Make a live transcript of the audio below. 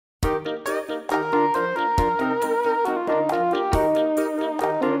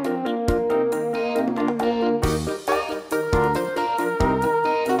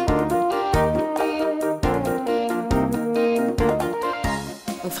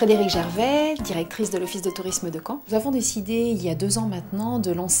Frédéric Gervais, directrice de l'Office de Tourisme de Caen. Nous avons décidé, il y a 2 ans maintenant,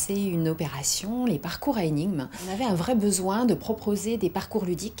 de lancer une opération, les parcours à énigmes. On avait un vrai besoin de proposer des parcours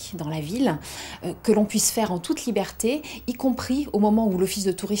ludiques dans la ville, que l'on puisse faire en toute liberté, y compris au moment où l'Office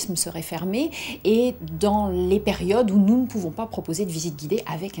de Tourisme serait fermé et dans les périodes où nous ne pouvons pas proposer de visite guidée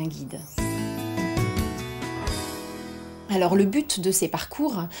avec un guide. Alors le but de ces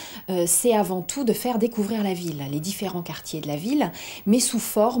parcours, c'est avant tout de faire découvrir la ville, les différents quartiers de la ville, mais sous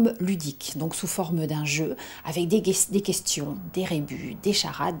forme ludique, donc sous forme d'un jeu, avec des questions, des rébus, des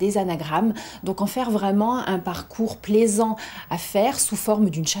charades, des anagrammes, donc en faire vraiment un parcours plaisant à faire sous forme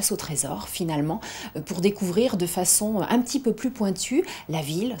d'une chasse au trésor finalement, pour découvrir de façon un petit peu plus pointue la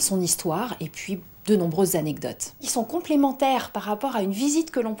ville, son histoire et puis de nombreuses anecdotes. Ils sont complémentaires par rapport à une visite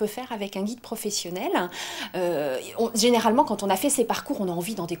que l'on peut faire avec un guide professionnel. Généralement, quand on a fait ces parcours, on a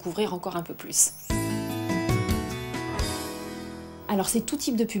envie d'en découvrir encore un peu plus. Alors c'est tout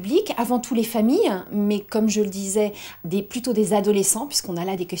type de public, avant tout les familles, mais comme je le disais, plutôt des adolescents, puisqu'on a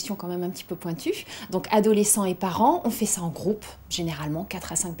là des questions quand même un petit peu pointues. Donc adolescents et parents, on fait ça en groupe, généralement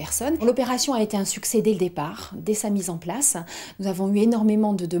 4 à 5 personnes. L'opération a été un succès dès le départ, dès sa mise en place. Nous avons eu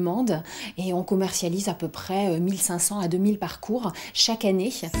énormément de demandes et on commercialise à peu près 1500 à 2000 parcours chaque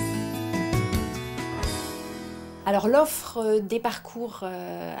année. Alors l'offre des parcours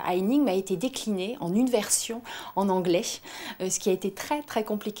à énigmes a été déclinée en une version en anglais, ce qui a été très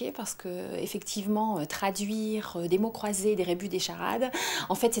compliqué parce que effectivement traduire des mots croisés, des rébus, des charades,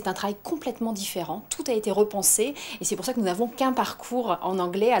 en fait c'est un travail complètement différent. Tout a été repensé et c'est pour ça que nous n'avons qu'un parcours en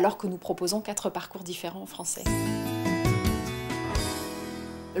anglais alors que nous proposons 4 parcours différents en français.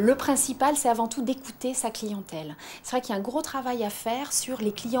 Le principal, c'est avant tout d'écouter sa clientèle. C'est vrai qu'il y a un gros travail à faire sur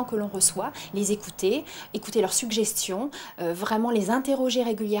les clients que l'on reçoit, les écouter, écouter leurs suggestions, vraiment les interroger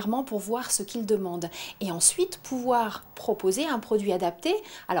régulièrement pour voir ce qu'ils demandent. Et ensuite, pouvoir proposer un produit adapté,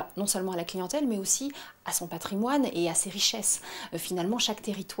 alors non seulement à la clientèle, mais aussi à son patrimoine et à ses richesses. Finalement, chaque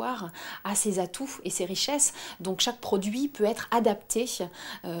territoire a ses atouts et ses richesses, donc chaque produit peut être adapté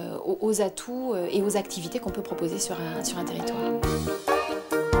aux atouts et aux activités qu'on peut proposer sur un territoire.